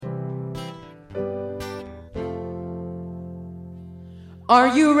Are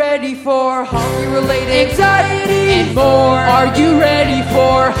you ready for hockey-related anxiety and more? Are you ready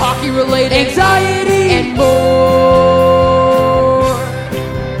for hockey-related anxiety and more?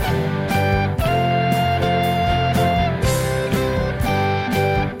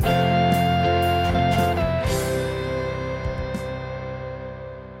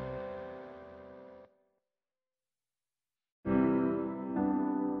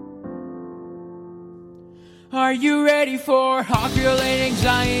 Are you ready for hockey-related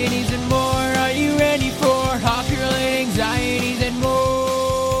anxieties and more? Are you ready for hockey-related anxieties and more?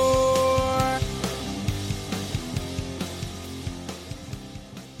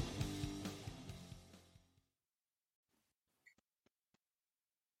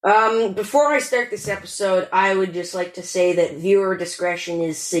 Before I start this episode, I would just like to say that viewer discretion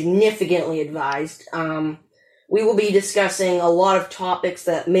is significantly advised. We will be discussing a lot of topics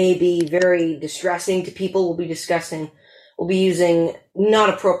that may be very distressing to people. We'll be using not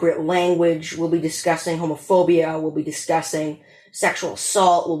appropriate language. We'll be discussing homophobia. We'll be discussing sexual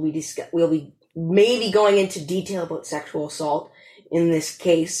assault. We'll be maybe going into detail about sexual assault in this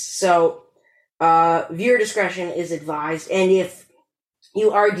case. So, viewer discretion is advised. And if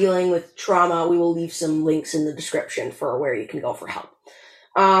you are dealing with trauma, we will leave some links in the description for where you can go for help.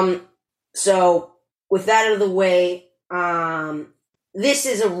 So, with that out of the way, this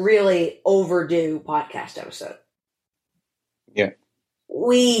is a really overdue podcast episode. Yeah.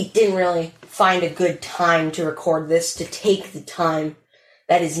 We didn't really find a good time to record this, to take the time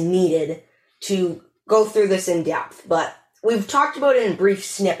that is needed to go through this in depth. But we've talked about it in brief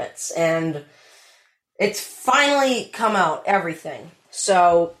snippets, and it's finally come out, everything.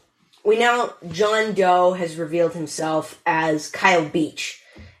 So, we know John Doe has revealed himself as Kyle Beach,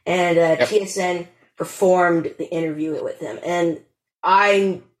 and TSN performed the interview with him, and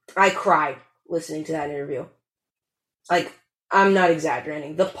I cried listening to that interview. Like, I'm not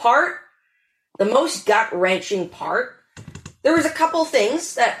exaggerating. The most gut-wrenching part, there was a couple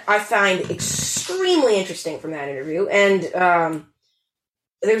things that I find extremely interesting from that interview, and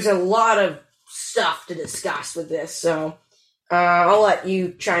there's a lot of stuff to discuss with this, so I'll let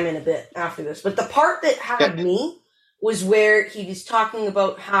you chime in a bit after this. But the part that had me was where he was talking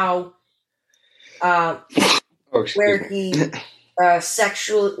about how where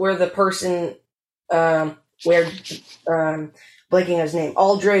the person blanking on his name,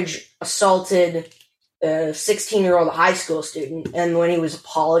 Aldridge assaulted a 16-year-old high school student, and when he was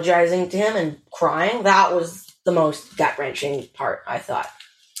apologizing to him and crying, that was the most gut-wrenching part, I thought.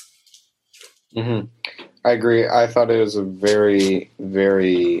 Mm-hmm. I agree. I thought it was a very,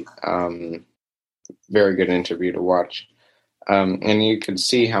 very, very good interview to watch. And you could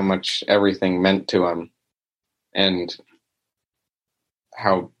see how much everything meant to him and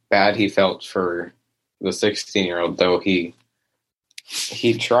how bad he felt for the 16-year-old, though he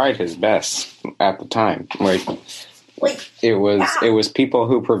tried his best at the time. It was people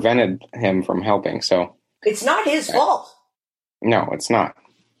who prevented him from helping. So it's not his fault. No, it's not.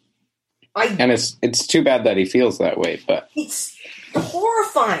 And it's too bad that he feels that way, but it's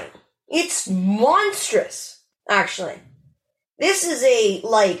horrifying. It's monstrous, actually. This is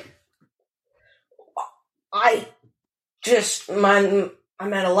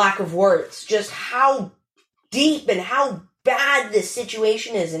I'm at a lack of words. Just how deep and how bad this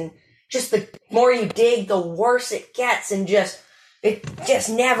situation is, and just the more you dig, the worse it gets, and it just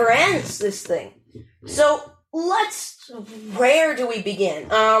never ends, this thing. So, where do we begin?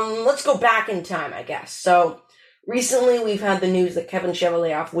 Let's go back in time, I guess. So, recently we've had the news that Kevin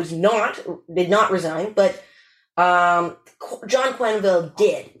Cheveldayoff did not resign, but John Quenneville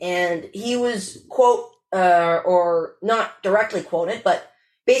did, and he was, quote, or not directly quoted, but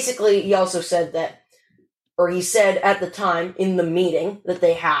basically he also said that, or he said at the time in the meeting that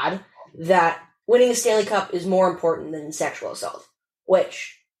they had, that winning a Stanley Cup is more important than sexual assault,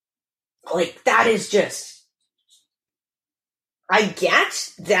 which, that is just, I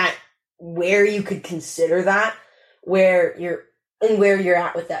get that where you could consider that, where you're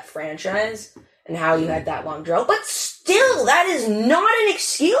at with that franchise, and how you had that long drought, but still, that is not an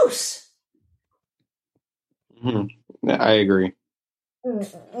excuse. Mm-hmm. I agree.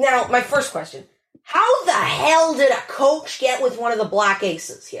 Now, my first question. How the hell did a coach get with one of the Black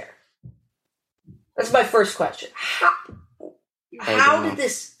Aces here? That's my first question. How did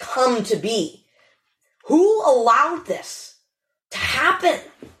this come to be? Who allowed this to happen?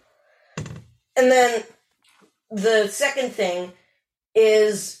 And then the second thing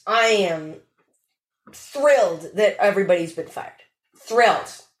is I am thrilled that everybody's been fired.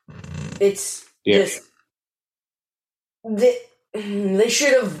 Thrilled. It's just... They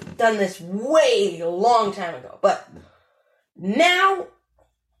should have done this way a long time ago. But now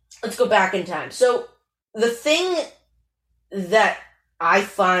let's go back in time. So, the thing that I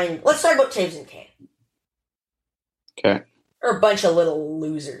find... Let's talk about Taves and Kane. Okay. They're a bunch of little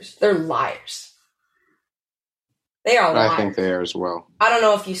losers. They're liars. They are liars. I think they are as well. I don't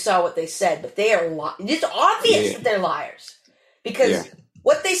know if you saw what they said, but they are liars. It's obvious that they're liars. Because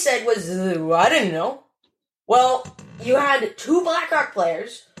what they said was, I didn't know. Well, you had 2 Blackhawk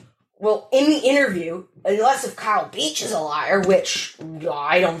players. Well, in the interview, unless if Kyle Beach is a liar, which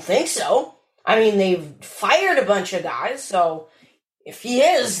I don't think so. I mean, they've fired a bunch of guys, so if he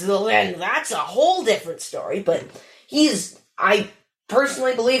is, then that's a whole different story. But I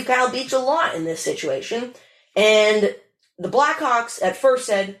personally believe Kyle Beach a lot in this situation. And the Blackhawks at first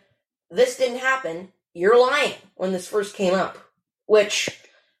said, this didn't happen. You're lying when this first came up. Which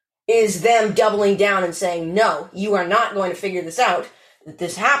is them doubling down and saying, no, you are not going to figure this out, that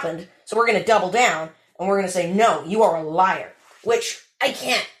this happened. So we're going to double down and we're going to say, no, you are a liar. Which I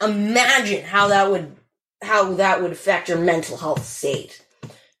can't imagine how that would affect your mental health state.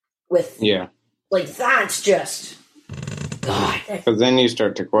 That's just... God. Because then you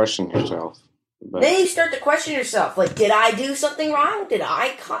start to question yourself. Then you start to question yourself. Like, did I do something wrong?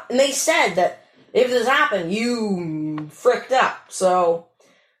 And they said that if this happened, you fricked up. So,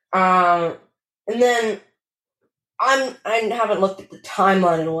 and then I haven't looked at the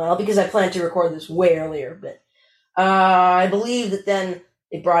timeline in a while because I planned to record this way earlier. But I believe that then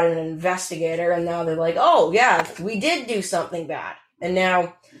they brought in an investigator, and now they're like, "Oh yeah, we did do something bad." And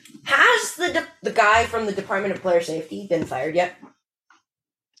now, has the guy from the Department of Player Safety been fired yet?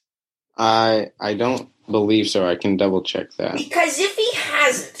 I don't believe so. I can double check that. Because if he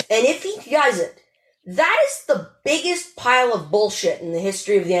hasn't, and if he doesn't, that is the biggest pile of bullshit in the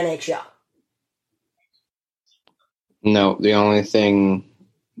history of the NHL. No, the only thing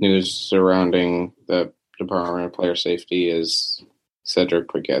news surrounding the Department of Player Safety is Cedric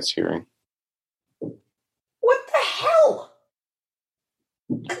Paquette's hearing. What the hell?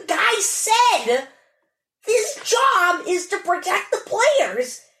 The guy said his job is to protect the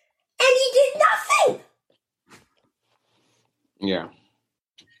players, and he did nothing. Yeah.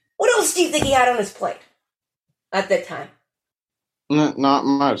 What else do you think he had on his plate at that time? Not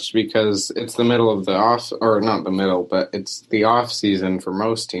much, because it's the middle of the off, or not the middle, but it's the off season for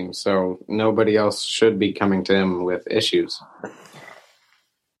most teams, so nobody else should be coming to him with issues.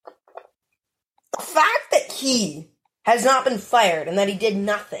 The fact that he has not been fired and that he did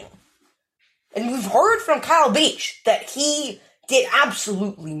nothing, and we've heard from Kyle Beach that he did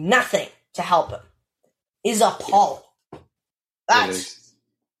absolutely nothing to help him, is appalling.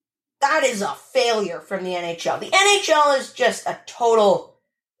 That is a failure from the NHL. The NHL is just a total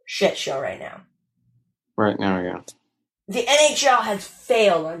shit show right now. Right now, yeah. The NHL has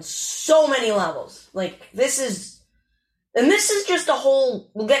failed on so many levels. This is just a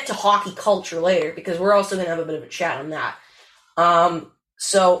whole... We'll get to hockey culture later, because we're also going to have a bit of a chat on that.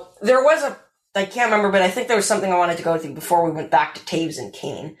 So, there was I can't remember, but I think there was something I wanted to go through before we went back to Taves and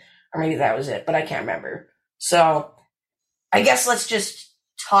Kane. Or maybe that was it, but I can't remember. So, I guess let's just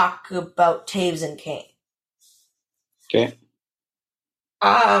talk about Taves and Kane. Okay.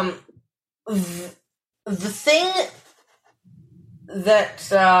 The thing that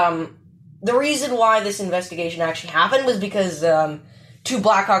the reason why this investigation actually happened was because 2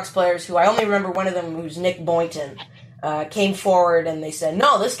 Blackhawks players, who I only remember one of them, who's Nick Boynton, came forward and they said,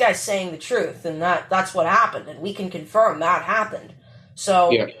 "No, this guy's saying the truth, and that's what happened, and we can confirm that happened." So.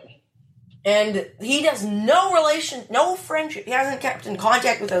 Yeah. And he has no friendship. He hasn't kept in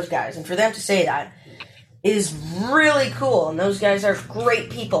contact with those guys. And for them to say that is really cool. And those guys are great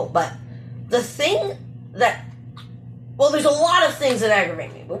people. But the thing that... Well, there's a lot of things that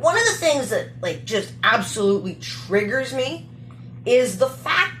aggravate me. But one of the things that, just absolutely triggers me is the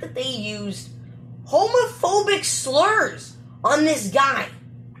fact that they used homophobic slurs on this guy.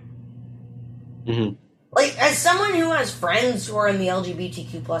 Mm-hmm. As someone who has friends who are in the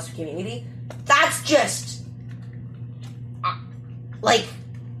LGBTQ plus community, that's just,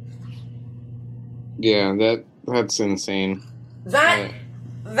 Yeah, that's insane. That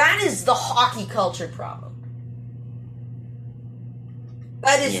is the hockey culture problem.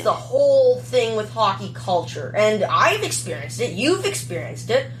 That is the whole thing with hockey culture. And I've experienced it. You've experienced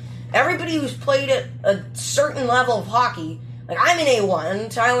it. Everybody who's played at a certain level of hockey, I'm in A1,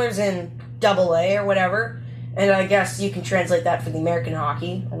 Tyler's in AA or whatever, and I guess you can translate that for the American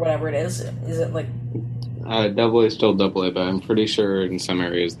hockey or whatever it is. Is it AA is still AA, but I'm pretty sure in some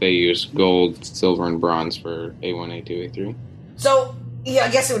areas they use gold, silver, and bronze for A1, A2, A3. So yeah,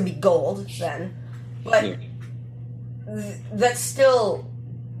 I guess it would be gold then, but that's still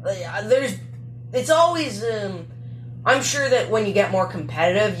it's always I'm sure that when you get more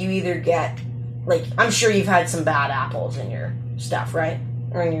competitive, you either get, like, I'm sure you've had some bad apples in your stuff, right?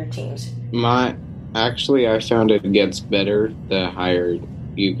 Or in your teams. Actually, I found it gets better the higher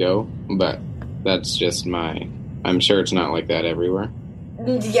you go, but that's just I'm sure it's not like that everywhere.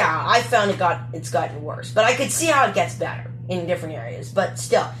 Yeah, I found it's gotten worse. But I could see how it gets better in different areas. But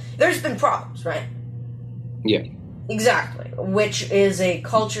still, there's been problems, right? Yeah. Exactly. Which is a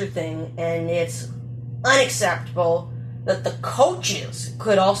culture thing, and it's unacceptable that the coaches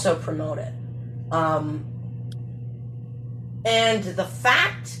could also promote it. And the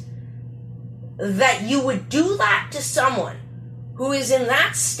fact that you would do that to someone who is in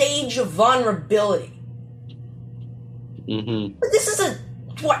that stage of vulnerability. Mm-hmm. But this is a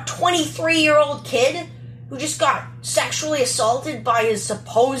 23-year-old kid who just got sexually assaulted by his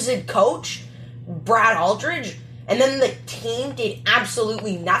supposed coach, Brad Aldridge, and then the team did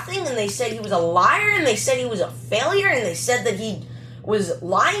absolutely nothing, and they said he was a liar, and they said he was a failure, and they said that he was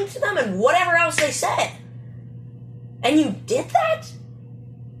lying to them, and whatever else they said. And you did that?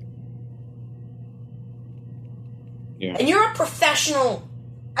 Yeah. And you're a professional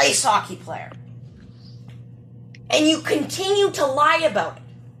ice hockey player. And you continue to lie about it.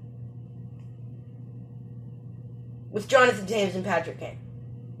 With Jonathan Toews and Patrick Kane.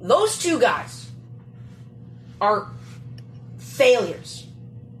 Those two guys are failures.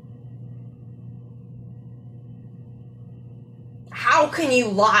 How can you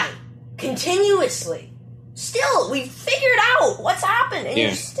lie continuously? Still, we figured out what's happened, and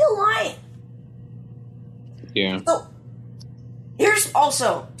you're still lying. Yeah. So, here's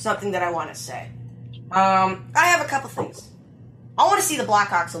also something that I want to say. I have a couple things. I want to see the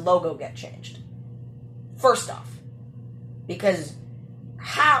Blackhawks logo get changed. First off. Because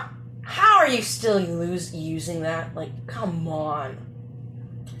how are you still using that? Like, come on.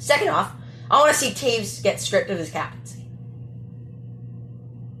 Second off, I want to see Toews get stripped of his captaincy.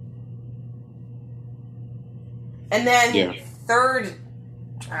 And then third,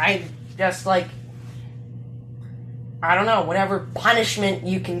 I don't know, whatever punishment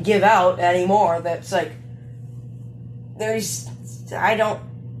you can give out anymore that's like, I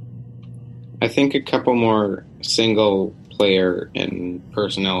think a couple more single player and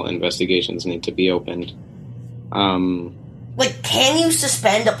personnel investigations need to be opened. Can you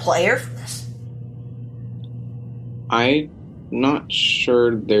suspend a player for this? I'm not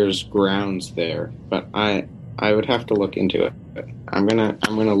sure there's grounds there, but I would have to look into it. I'm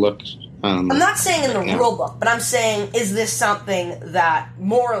gonna look. I'm not saying in the rule book, but I'm saying, is this something that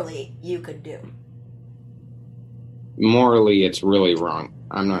morally you could do? Morally, it's really wrong.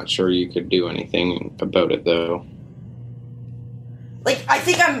 I'm not sure you could do anything about it, though.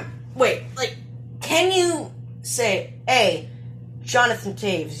 Can you say, hey, Jonathan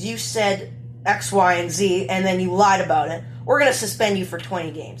Toews, you said X, Y, and Z, and then you lied about it. We're going to suspend you for 20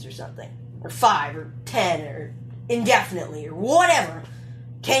 games or something. Or 5, or 10, or indefinitely, or whatever.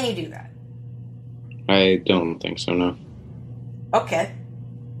 Can you do that? I don't think so, no. Okay.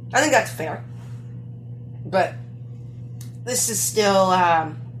 I think that's fair. But this is still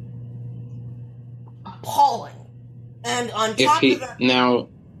appalling. And on top of that... Now,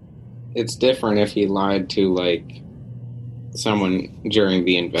 it's different if he lied to, someone during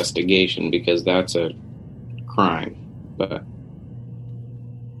the investigation, because that's a crime. But...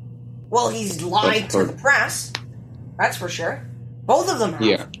 Well, he's lied to the press. That's for sure. Both of them have.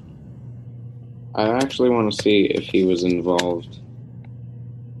 Yeah. I actually want to see if he was involved.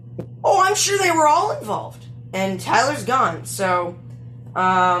 Oh, I'm sure they were all involved. And Tyler's gone, so...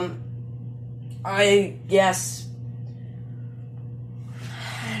 I guess...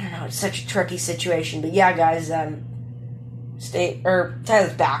 I don't know, it's such a tricky situation. But yeah, guys, Tyler's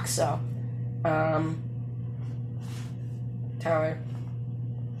back, so... Tyler...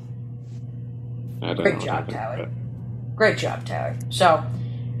 Great job, Tyler. Great job, Tyler. So,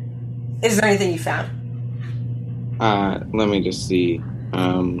 is there anything you found? Let me just see.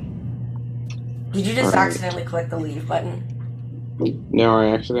 Did you just accidentally click the leave button? No, I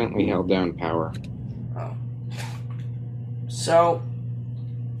accidentally held down power. Oh. So,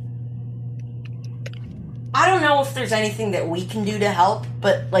 I don't know if there's anything that we can do to help,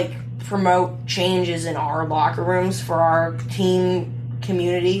 but, promote changes in our locker rooms for our team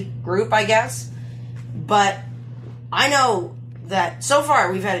community group, I guess. But I know that so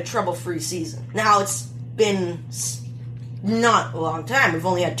far we've had a trouble-free season. Now, it's been not a long time. We've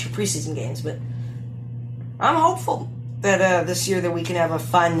only had 2 preseason games, but I'm hopeful that this year that we can have a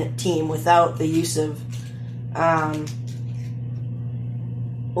fun team without the use of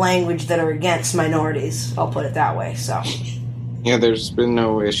language that are against minorities. I'll put it that way. So, yeah, there's been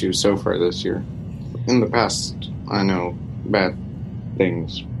no issues so far this year. In the past, I know bad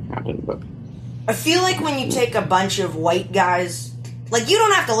things happen, but I feel like when you take a bunch of white guys, like, you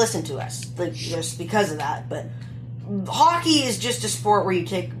don't have to listen to us, like, just because of that, but hockey is just a sport where you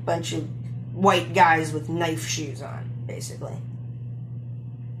take a bunch of white guys with knife shoes on, basically.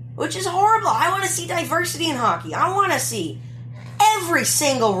 Which is horrible. I want to see diversity in hockey. I want to see every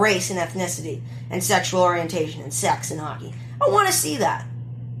single race and ethnicity and sexual orientation and sex in hockey. I want to see that.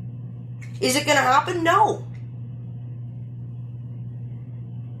 Is it going to happen? No.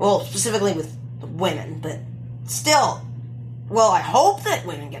 Well, specifically with women, but still. Well, I hope that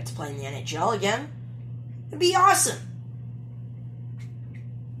women get to play in the NHL again. It'd be awesome.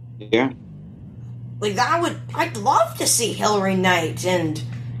 yeah. Like, I'd love to see Hillary Knight and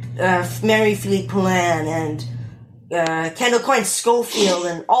Mary-Philippe Poulin and Kendall Coyne-Schofield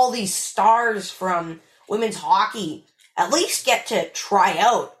and all these stars from women's hockey at least get to try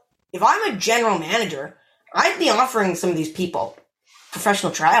out. If I'm a general manager, I'd be offering some of these people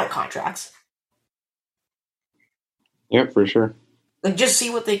professional tryout contracts. Yep, for sure. Like, just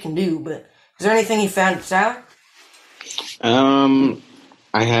see what they can do, but is there anything you found out?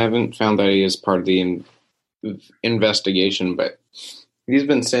 I haven't found that he is part of the investigation, but he's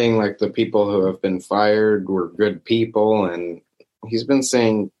been saying, like, the people who have been fired were good people, and he's been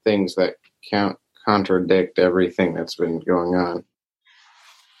saying things that contradict everything that's been going on.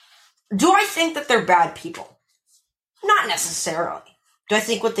 Do I think that they're bad people? Not necessarily. Do I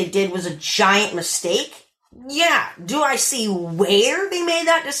think what they did was a giant mistake? Yeah. Do I see where they made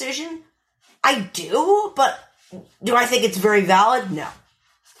that decision? I do, but do I think it's very valid? No.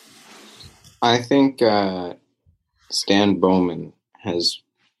 I think Stan Bowman has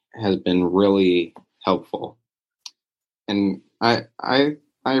been really helpful, and I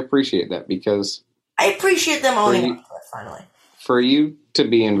appreciate that, because I appreciate them owning up to it, finally. For you to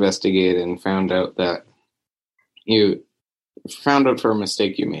be investigated and found out that you found out for a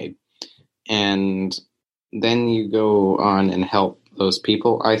mistake you made, and then you go on and help those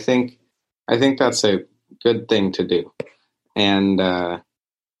people, I think that's a good thing to do. And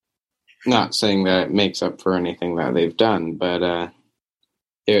not saying that it makes up for anything that they've done, but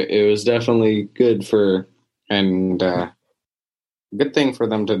it was definitely good good thing for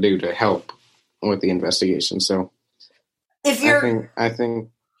them to do to help with the investigation. So I think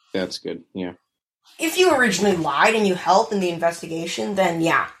that's good. Yeah. If you originally lied and you helped in the investigation, then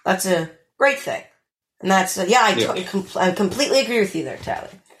yeah, that's a great thing. And that's I completely agree with you there, Tyler.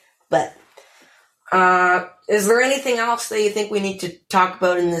 But is there anything else that you think we need to talk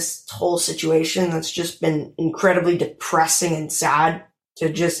about in this whole situation that's just been incredibly depressing and sad to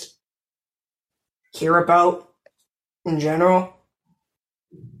just hear about in general?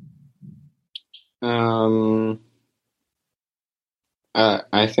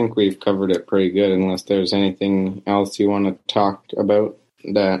 I think we've covered it pretty good, unless there's anything else you want to talk about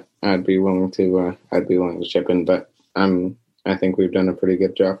that I'd be willing to chip in, but I think we've done a pretty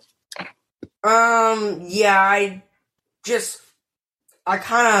good job. Yeah, I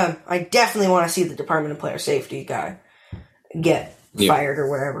definitely want to see the Department of Player Safety guy get fired or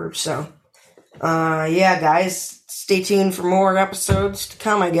whatever. So, yeah, guys, stay tuned for more episodes to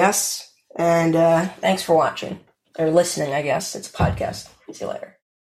come, I guess. And thanks for watching. Or listening, I guess. It's a podcast. See you later.